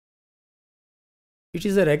It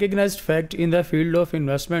is a recognized fact in the field of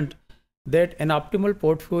investment that an optimal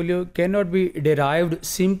portfolio cannot be derived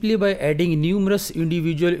simply by adding numerous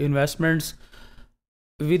individual investments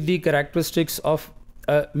with the characteristics of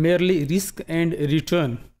merely risk and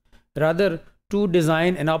return. Rather, to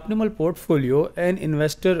design an optimal portfolio, an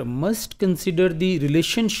investor must consider the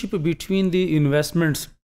relationship between the investments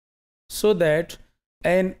so that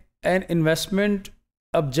an investment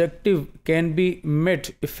objective can be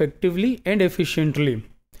met effectively and efficiently.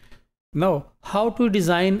 Now, how to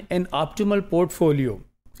design an optimal portfolio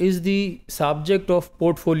is the subject of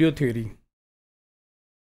portfolio theory.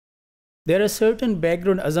 There are certain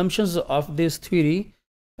background assumptions of this theory.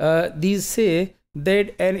 These say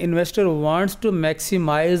that an investor wants to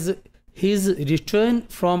maximize his return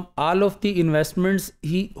from all of the investments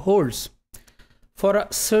he holds. For a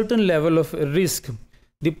certain level of risk,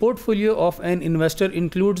 the portfolio of an investor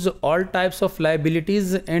includes all types of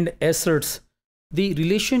liabilities and assets. The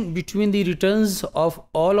relation between the returns of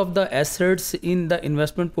all of the assets in the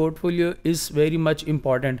investment portfolio is very much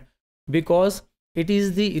important, because it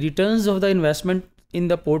is the returns of the investment in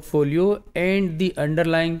the portfolio and the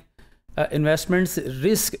underlying investments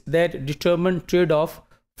risk that determine trade-off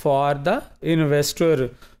for the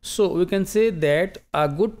investor. So we can say that a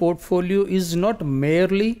good portfolio is not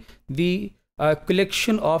merely the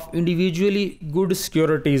collection of individually good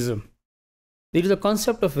securities. There is a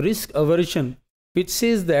concept of risk aversion, which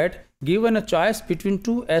says that given a choice between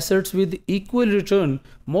two assets with equal return,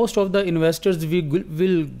 most of the investors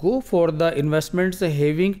will go for the investments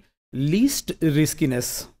having least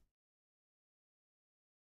riskiness.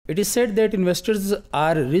 It is said that investors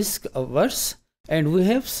are risk averse, and we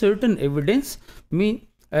have certain evidence.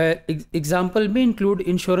 Example may include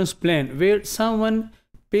insurance plan, where someone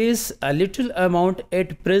pays a little amount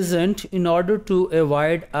at present in order to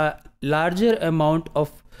avoid a larger amount of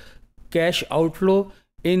cash outflow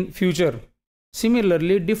in future.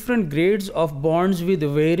 Similarly, different grades of bonds with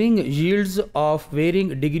varying yields of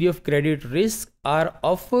varying degree of credit risk are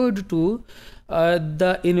offered to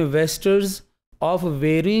the investors of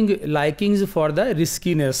varying likings for the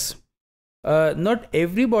riskiness. Not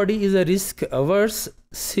everybody is a risk averse.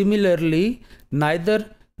 Similarly,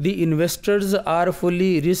 neither the investors are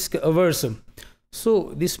fully risk averse.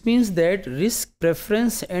 So this means that risk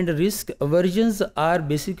preference and risk aversions are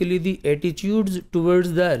basically the attitudes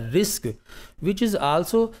towards the risk, which is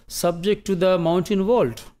also subject to the amount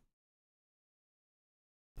involved.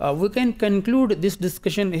 We can conclude this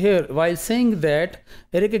discussion here while saying that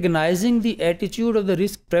recognizing the attitude of the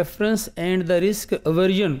risk preference and the risk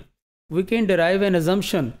aversion, we can derive an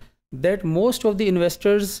assumption that most of the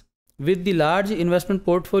investors with the large investment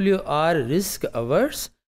portfolio are risk averse,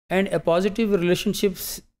 and a positive relationship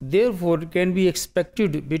therefore can be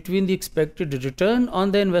expected between the expected return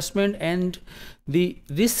on the investment and the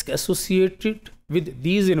risk associated with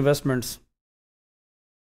these investments.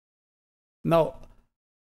 Now,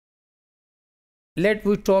 let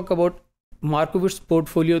we talk about Markowitz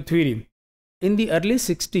portfolio theory. In the early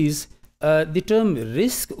 60s, the term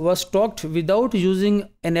risk was talked without using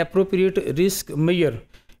an appropriate risk measure.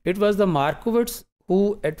 It was the Markowitz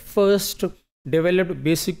who at first developed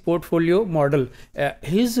basic portfolio model.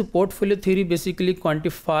 His portfolio theory basically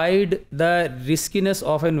quantified the riskiness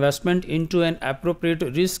of investment into an appropriate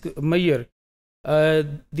risk measure.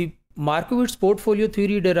 The Markowitz portfolio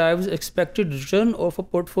theory derives expected return of a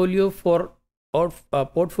portfolio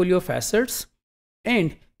portfolio of assets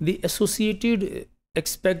and the associated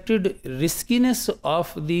expected riskiness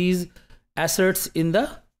of these assets in the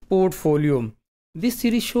portfolio. This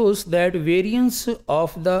theory shows that variance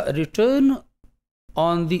of the return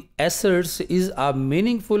on the assets is a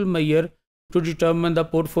meaningful measure to determine the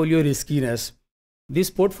portfolio riskiness. This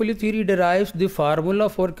portfolio theory derives the formula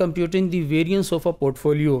for computing the variance of a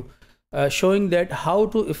portfolio, showing that how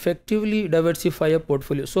to effectively diversify a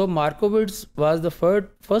portfolio. So Markowitz was the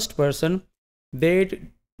first person that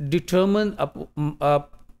determined a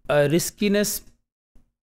riskiness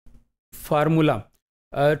formula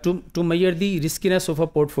to measure the riskiness of a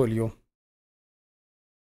portfolio.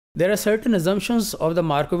 There are certain assumptions of the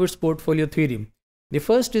Markowitz portfolio theory. The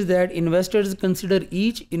first is that investors consider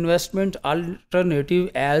each investment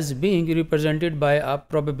alternative as being represented by a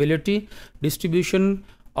probability distribution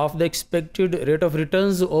of the expected rate of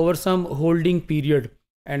returns over some holding period,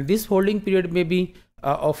 and this holding period may be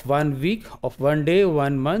of 1 week, of 1 day,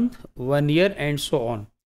 1 month, 1 year, and so on.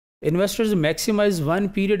 Investors maximize one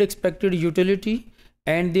period expected utility,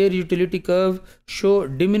 and their utility curve show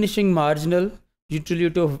diminishing marginal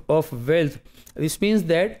utility of wealth. This means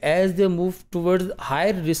that as they move towards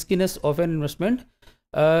higher riskiness of an investment,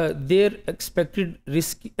 their expected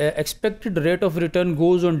rate of return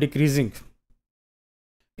goes on decreasing.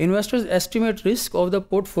 Investors estimate risk of the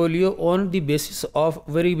portfolio on the basis of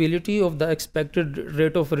variability of the expected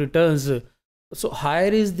rate of returns. So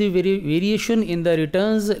higher is the variation in the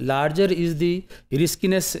returns, larger is the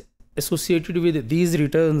riskiness associated with these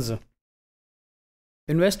returns.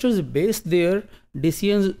 Investors base their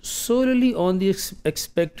decisions solely on the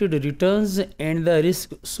expected returns and the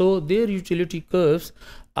risk, so their utility curves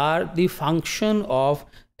are the function of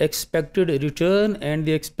expected return and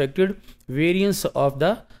the expected variance of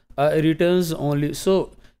the returns only.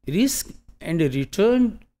 So risk and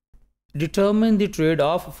return determine the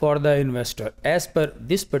trade-off for the investor as per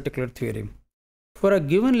this particular theory. For a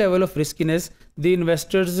given level of riskiness, the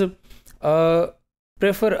investors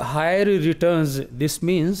prefer higher returns. This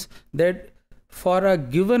means that for a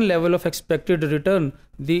given level of expected return,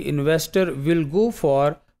 the investor will go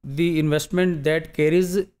for the investment that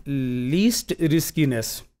carries least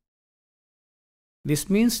riskiness. This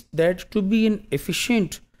means that to be an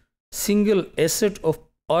efficient single asset of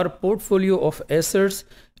or portfolio of assets,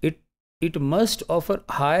 it must offer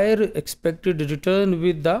higher expected return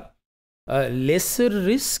with the lesser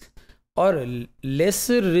risk, or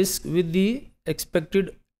lesser risk with the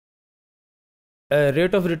expected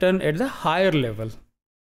rate of return at the higher level.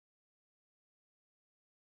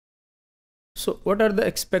 So what are the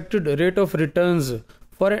expected rate of returns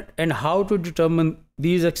for it, and how to determine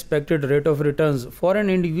these expected rate of returns for an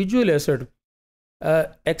individual asset?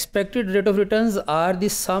 Expected rate of returns are the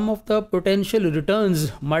sum of the potential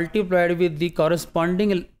returns multiplied with the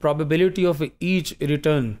corresponding probability of each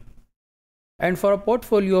return. And for a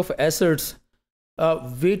portfolio of assets,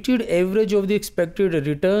 weighted average of the expected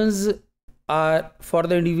returns are for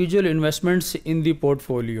the individual investments in the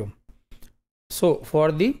portfolio. So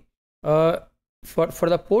for the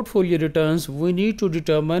portfolio returns, we need to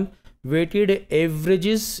determine weighted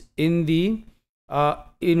averages in the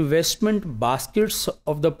investment baskets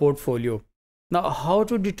of the portfolio. Now, how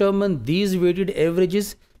to determine these weighted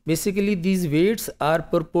averages? Basically, these weights are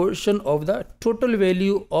proportion of the total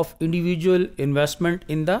value of individual investment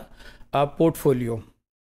in the portfolio.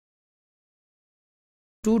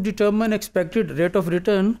 To determine expected rate of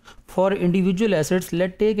return for individual assets,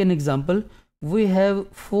 let's take an example. We have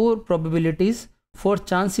 4 probabilities, 4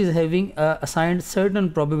 chances having assigned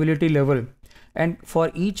certain probability level, and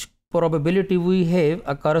for each probability we have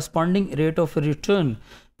a corresponding rate of return.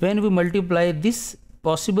 When we multiply this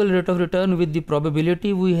possible rate of return with the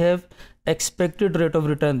probability, we have expected rate of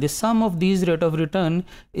return. The sum of these rate of return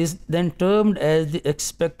is then termed as the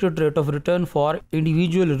expected rate of return for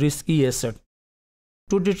individual risky asset.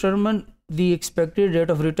 To determine the expected rate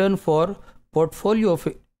of return for portfolio of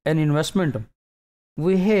an investment,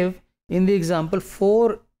 we have in the example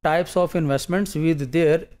 4 types of investments with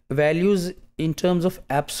their values in terms of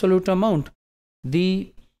absolute amount.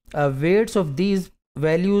 The weights of these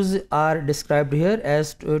values are described here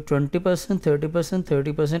as 20%, 30%,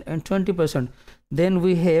 30% and 20%. Then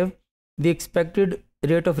we have the expected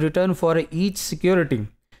rate of return for each security.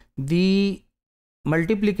 The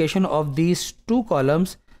multiplication of these 2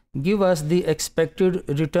 columns give us the expected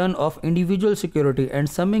return of individual security, and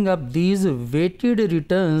summing up these weighted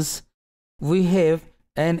returns, we have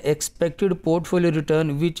an expected portfolio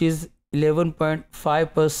return which is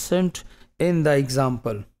 11.5% in the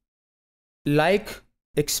example. Like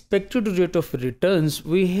expected rate of returns,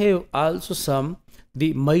 we have also some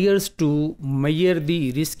the measures to measure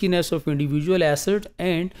the riskiness of individual assets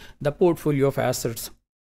and the portfolio of assets.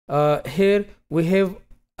 Here we have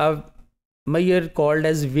a measure called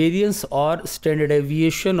as variance or standard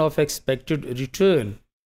deviation of expected return.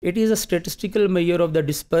 It is a statistical measure of the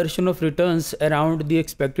dispersion of returns around the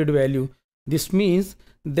expected value. This means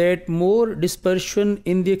that more dispersion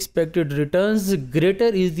in the expected returns, greater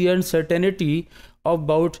is the uncertainty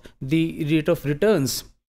about the rate of returns.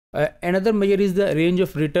 Another measure is the range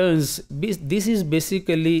of returns. This is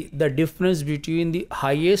basically the difference between the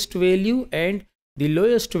highest value and the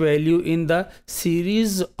lowest value in the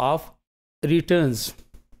series of returns.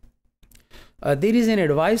 There is an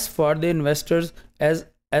advice for the investors as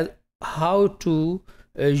how to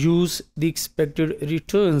use the expected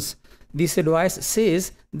returns. This advice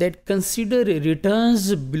says that consider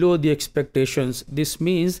returns below the expectations. This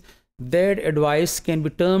means that advice can be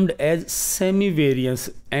termed as semi-variance,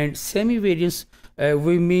 and semi-variance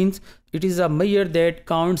we means it is a measure that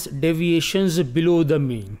counts deviations below the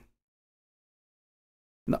mean.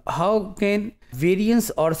 Now, how can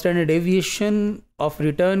variance or standard deviation of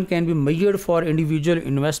return can be measured for individual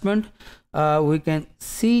investment? We can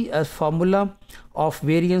see a formula of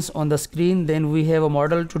variance on the screen. Then we have a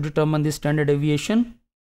model to determine the standard deviation.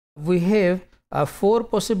 We have four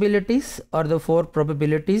possibilities or the four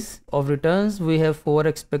probabilities of returns. We have four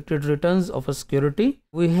expected returns of a security.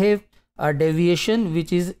 We have a deviation,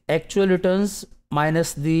 which is actual returns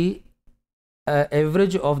minus the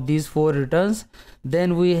average of these four returns.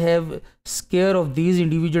 Then we have square of these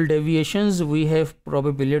individual deviations. We have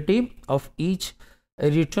probability of each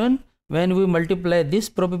return. When we multiply this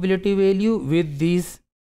probability value with these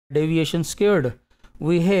deviation squared,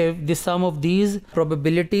 we have the sum of these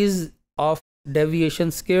probabilities of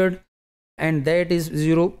deviation squared, and that is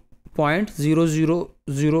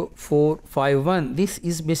 0.000451. This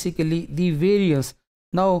is basically the variance.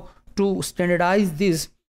 Now to standardize this,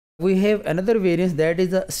 we have another variance, that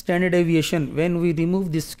is a standard deviation. When we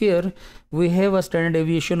remove this square, we have a standard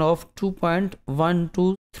deviation of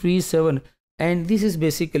 2.1237, and this is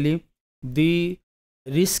basically the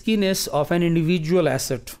riskiness of an individual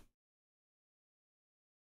asset.